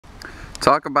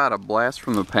Talk about a blast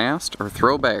from the past or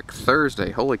throwback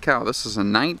Thursday. Holy cow, this is a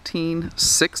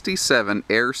 1967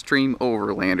 Airstream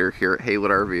Overlander here at Haylett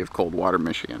RV of Coldwater,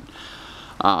 Michigan.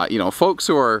 You know, folks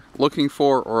who are looking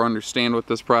for or understand what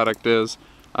this product is,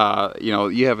 you know,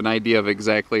 you have an idea of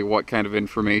exactly what kind of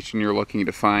information you're looking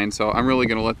to find. So I'm really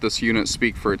going to let this unit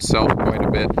speak for itself quite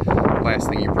a bit. Last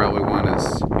thing you probably want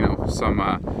is, you know, some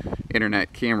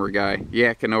internet camera guy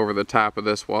yakking over the top of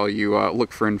this while you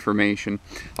look for information.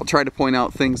 I'll try to point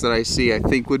out things that I see I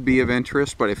think would be of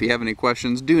interest, but if you have any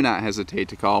questions, do not hesitate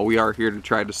to call. We are here to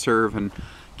try to serve and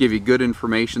give you good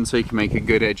information so you can make a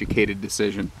good educated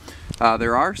decision.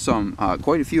 There are some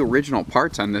quite a few original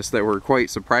parts on this that were quite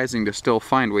surprising to still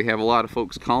find. We have a lot of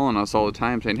folks calling us all the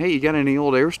time saying, hey, you got any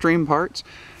old Airstream parts?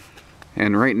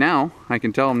 And right now I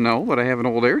can tell them no, but I have an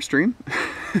old Airstream.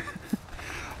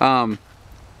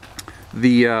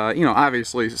 You know,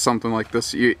 obviously something like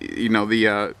this, you know,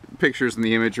 the pictures and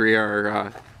the imagery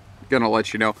are gonna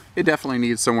let you know it definitely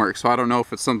needs some work. So I don't know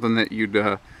if it's something that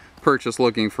you'd purchase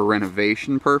looking for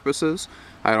renovation purposes.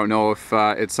 I don't know if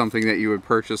it's something that you would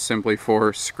purchase simply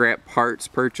for scrap parts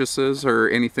purchases or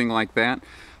anything like that.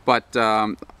 But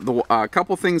a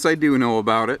couple things I do know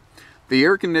about it. The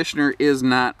air conditioner is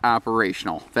not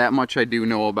operational. That much I do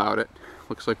know about it.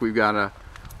 Looks like we've got a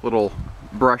little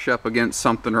brush up against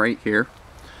something right here.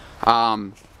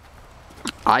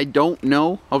 I don't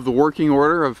know of the working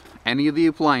order of any of the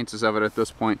appliances of it at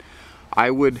this point. I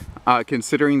would,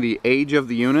 considering the age of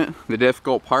the unit, the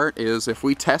difficult part is if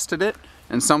we tested it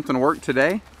and something worked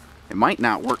today, it might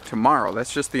not work tomorrow.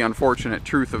 That's just the unfortunate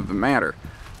truth of the matter.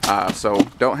 So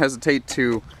don't hesitate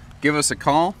to give us a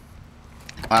call.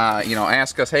 You know,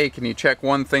 ask us, hey, can you check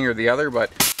one thing or the other?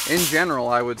 But in general,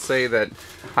 I would say that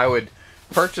I would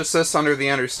purchase this under the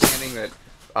understanding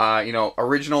that, you know,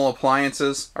 original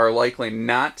appliances are likely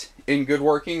not in good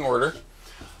working order.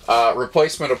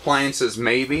 Replacement appliances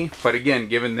maybe, but again,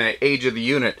 given the age of the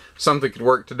unit, something could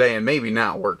work today and maybe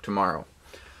not work tomorrow.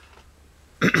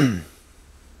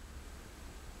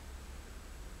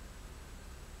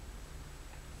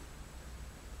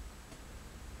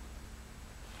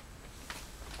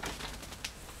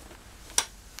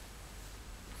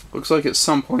 Looks like at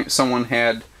some point someone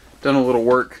had done a little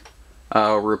work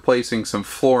replacing some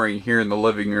flooring here in the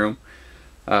living room.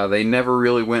 They never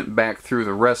really went back through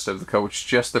the rest of the coach,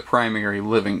 just the primary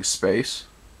living space.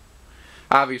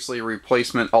 Obviously a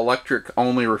replacement electric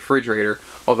only refrigerator,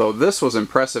 although this was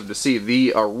impressive to see.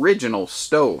 The original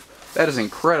stove, that is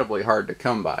incredibly hard to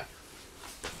come by.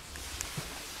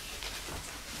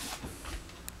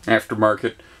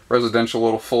 Aftermarket residential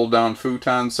little fold down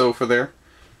futon sofa there.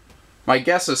 My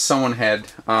guess is someone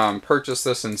had purchased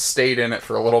this and stayed in it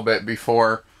for a little bit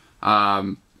before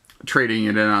trading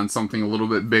it in on something a little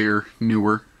bit bigger,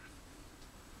 newer.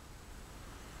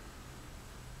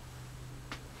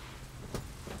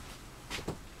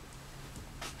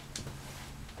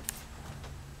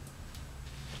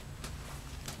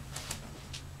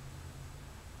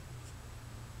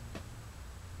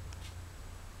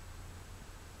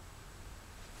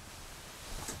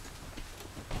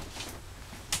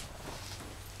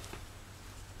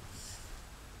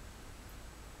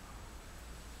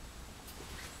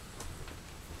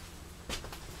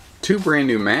 Two brand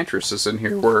new mattresses in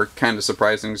here were kind of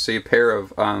surprising to see. A pair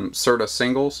of Serta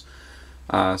singles.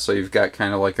 So you've got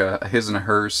kind of like a his and a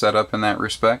hers set up in that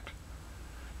respect.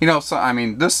 You know, so I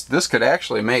mean, this could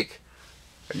actually make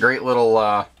a great little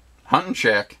hunting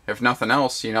shack, if nothing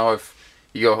else. You know, if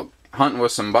you go hunting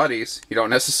with some buddies, you don't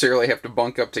necessarily have to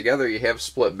bunk up together. You have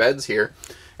split beds here.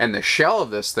 And the shell of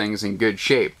this thing's in good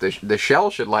shape. The shell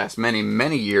should last many,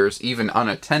 many years, even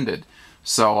unattended.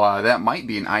 So that might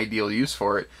be an ideal use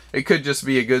for it. It could just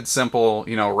be a good, simple,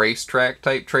 you know, racetrack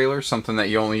type trailer, something that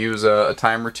you only use a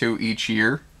time or two each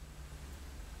year.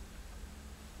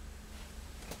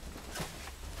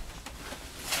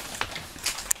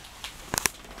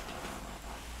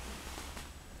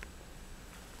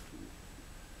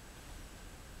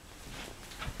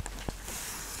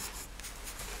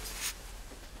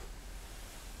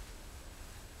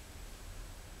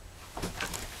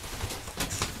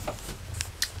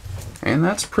 And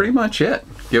that's pretty much it.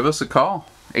 Give us a call.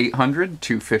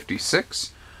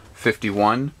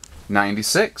 800-256-5196.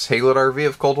 Haylett RV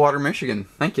of Coldwater, Michigan.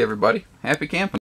 Thank you, everybody. Happy camping.